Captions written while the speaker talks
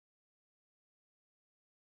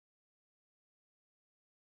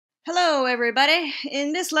Hello everybody!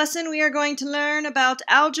 In this lesson we are going to learn about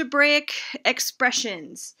algebraic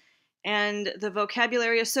expressions and the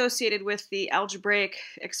vocabulary associated with the algebraic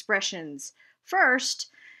expressions.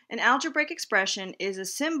 First, an algebraic expression is a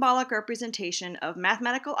symbolic representation of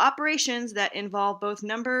mathematical operations that involve both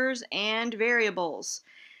numbers and variables.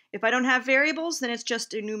 If I don't have variables, then it's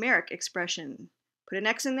just a numeric expression. Put an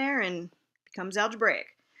x in there and it becomes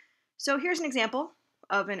algebraic. So here's an example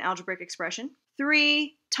of an algebraic expression.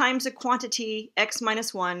 3 times a quantity x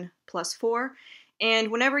minus 1 plus 4. And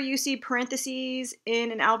whenever you see parentheses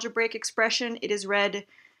in an algebraic expression, it is read,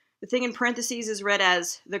 the thing in parentheses is read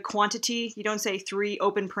as the quantity. You don't say 3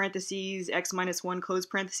 open parentheses, x minus 1 close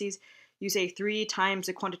parentheses. You say 3 times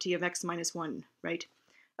the quantity of x minus 1, right?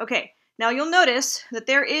 Okay, now you'll notice that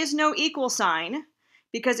there is no equal sign,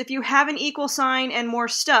 because if you have an equal sign and more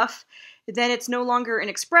stuff, then it's no longer an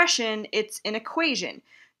expression, it's an equation.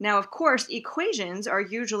 Now, of course, equations are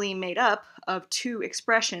usually made up of two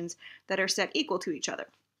expressions that are set equal to each other.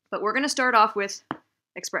 But we're going to start off with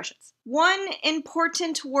expressions. One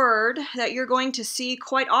important word that you're going to see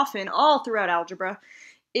quite often all throughout algebra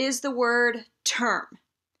is the word term.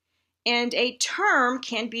 And a term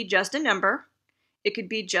can be just a number, it could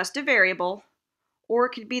be just a variable, or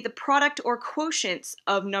it could be the product or quotients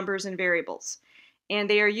of numbers and variables. And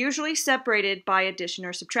they are usually separated by addition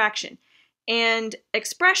or subtraction. And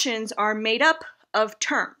expressions are made up of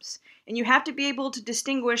terms. And you have to be able to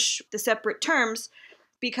distinguish the separate terms,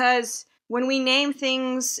 because when we name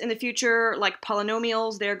things in the future, like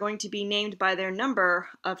polynomials, they're going to be named by their number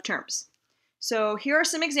of terms. So here are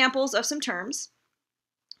some examples of some terms.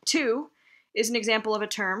 2 is an example of a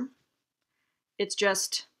term. It's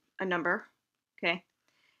just a number, okay?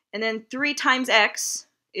 And then 3 times x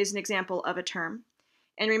is an example of a term.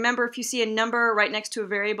 And remember, if you see a number right next to a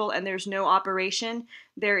variable and there's no operation,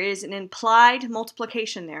 there is an implied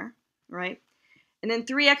multiplication there, right? And then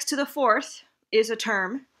 3x to the 4th is a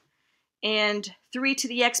term, and 3 to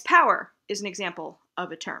the x power is an example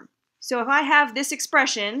of a term. So if I have this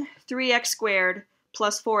expression, 3x squared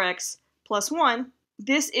plus 4x plus 1,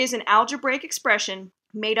 this is an algebraic expression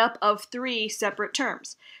made up of 3 separate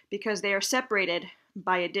terms because they are separated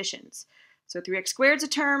by additions. So 3x squared is a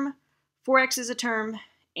term, 4x is a term,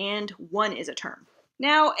 and 1 is a term.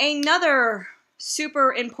 Now, another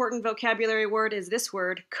super important vocabulary word is this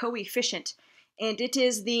word, coefficient, and it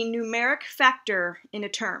is the numeric factor in a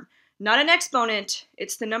term. Not an exponent,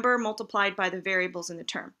 it's the number multiplied by the variables in the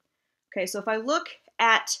term. Okay, so if I look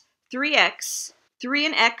at 3x, 3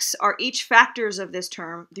 and x are each factors of this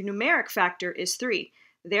term. The numeric factor is 3.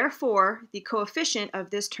 Therefore, the coefficient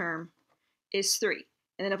of this term is 3.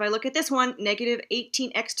 And then if I look at this one, negative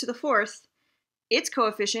 18x to the 4th, its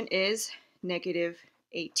coefficient is negative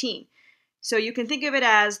 18. So you can think of it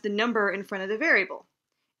as the number in front of the variable.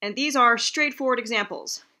 And these are straightforward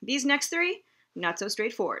examples. These next 3, not so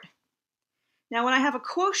straightforward. Now when I have a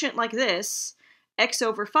quotient like this, x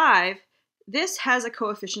over 5, this has a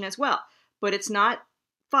coefficient as well, but it's not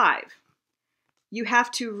 5. You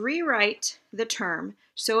have to rewrite the term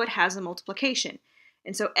so it has a multiplication.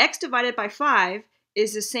 And so x divided by 5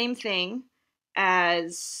 is the same thing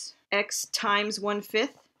as x times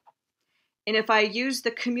 1/5. And if I use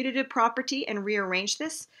the commutative property and rearrange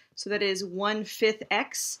this so that it is 1/5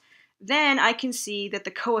 x, then I can see that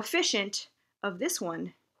the coefficient of this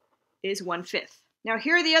one is 1/5. Now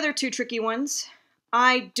here are the other 2 tricky ones.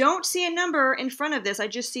 I don't see a number in front of this, I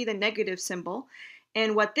just see the negative symbol.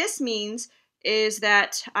 And what this means is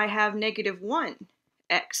that I have negative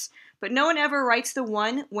 1x. But no one ever writes the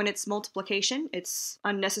 1 when it's multiplication. It's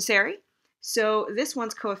unnecessary. So this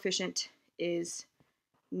one's coefficient is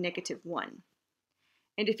negative 1.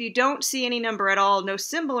 And if you don't see any number at all, no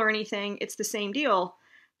symbol or anything, it's the same deal.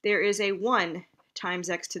 There is a 1 times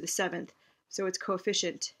x to the 7th, so its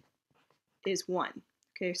coefficient is 1.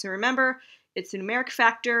 Okay, so remember, it's a numeric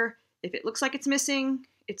factor. If it looks like it's missing,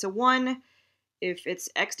 it's a 1. If it's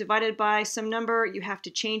x divided by some number, you have to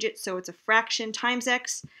change it so it's a fraction times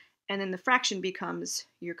x, and then the fraction becomes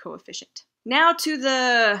your coefficient. Now to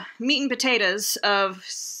the meat and potatoes of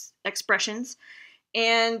expressions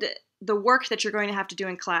and the work that you're going to have to do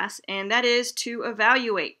in class, and that is to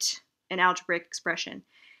evaluate an algebraic expression.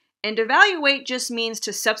 And evaluate just means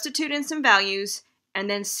to substitute in some values and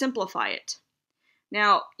then simplify it.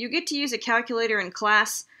 Now, you get to use a calculator in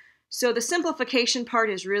class, so the simplification part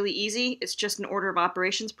is really easy. It's just an order of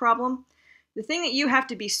operations problem. The thing that you have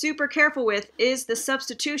to be super careful with is the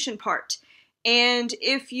substitution part. And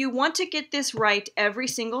if you want to get this right every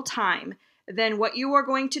single time, then what you are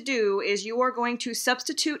going to do is you are going to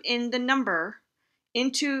substitute in the number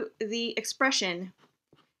into the expression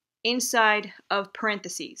inside of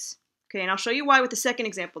parentheses. Okay, and I'll show you why with the second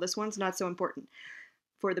example. This one's not so important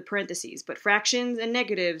for the parentheses, but fractions and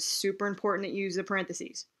negatives, super important that you use the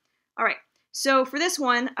parentheses. All right, so for this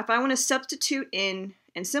one, if I want to substitute in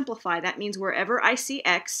and simplify, that means wherever I see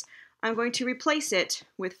x, I'm going to replace it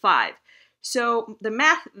with 5. So the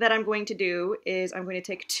math that I'm going to do is I'm going to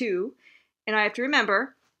take 2, and I have to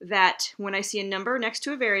remember that when I see a number next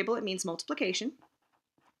to a variable, it means multiplication.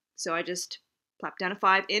 So I just plop down a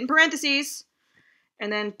 5 in parentheses,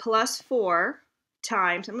 and then plus 4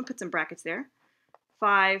 times, I'm going to put some brackets there,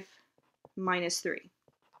 5 minus 3.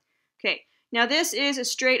 Okay, now this is a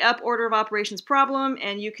straight up order of operations problem,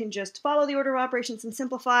 and you can just follow the order of operations and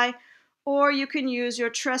simplify, or you can use your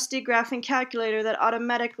trusty graphing calculator that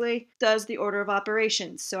automatically does the order of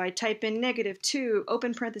operations. So I type in -2,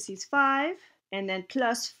 open parentheses 5, and then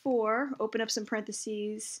plus 4, open up some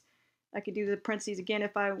parentheses. I could do the parentheses again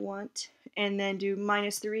if I want, and then do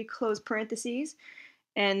 -3, close parentheses,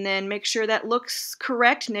 and then make sure that looks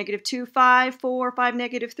correct. -2, 5, 4, 5,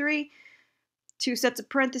 -3. 2 sets of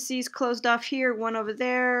parentheses closed off here, 1 over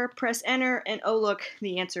there, press enter, and oh look,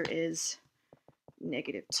 the answer is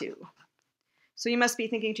 -2. So you must be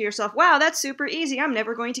thinking to yourself, wow, that's super easy. I'm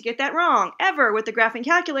never going to get that wrong, ever, with the graphing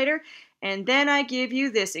calculator. And then I give you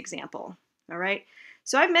this example, all right?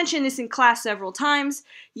 So I've mentioned this in class several times.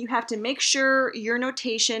 You have to make sure your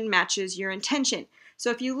notation matches your intention. So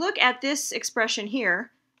if you look at this expression here,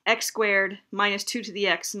 x squared minus 2 to the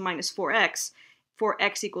x minus 4x, for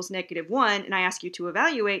x equals -1, and I ask you to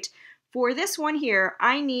evaluate, for this one here,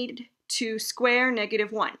 I need to square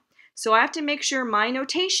 -1. So I have to make sure my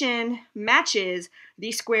notation matches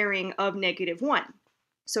the squaring of -1.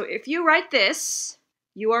 So if you write this,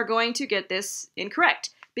 you are going to get this incorrect,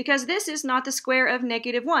 because this is not the square of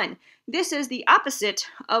 -1. This is the opposite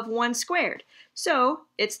of 1 squared. So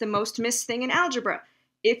it's the most missed thing in algebra.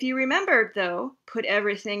 If you remembered, though, put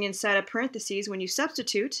everything inside of parentheses when you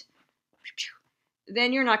substitute,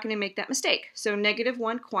 then you're not going to make that mistake. So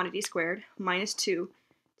 -1 quantity squared minus 2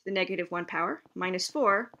 to the -1 power minus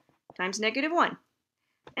 4 times -1.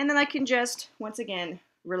 And then I can just, once again,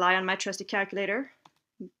 rely on my trusty calculator.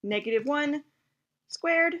 -1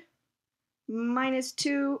 squared minus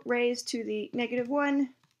 2 raised to the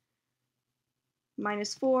 -1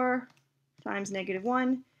 minus 4 times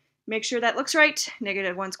 -1. Make sure that looks right.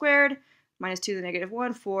 -1 squared minus 2 to the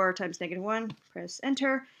 -1, 4 times -1. Press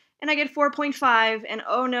enter. And I get 4.5, and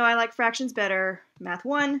oh no, I like fractions better. Math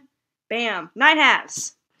 1, bam,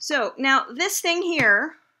 9/2. So now this thing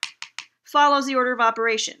here follows the order of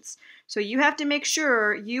operations. So you have to make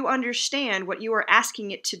sure you understand what you are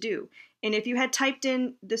asking it to do. And if you had typed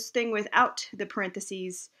in this thing without the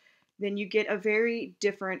parentheses, then you get a very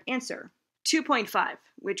different answer. 2.5,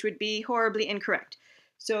 which would be horribly incorrect.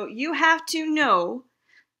 So you have to know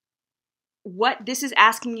what this is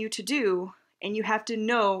asking you to do, and you have to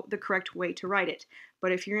know the correct way to write it.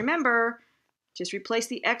 But if you remember, just replace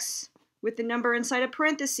the x with the number inside of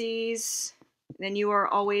parentheses, then you are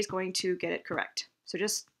always going to get it correct. So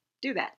just do that.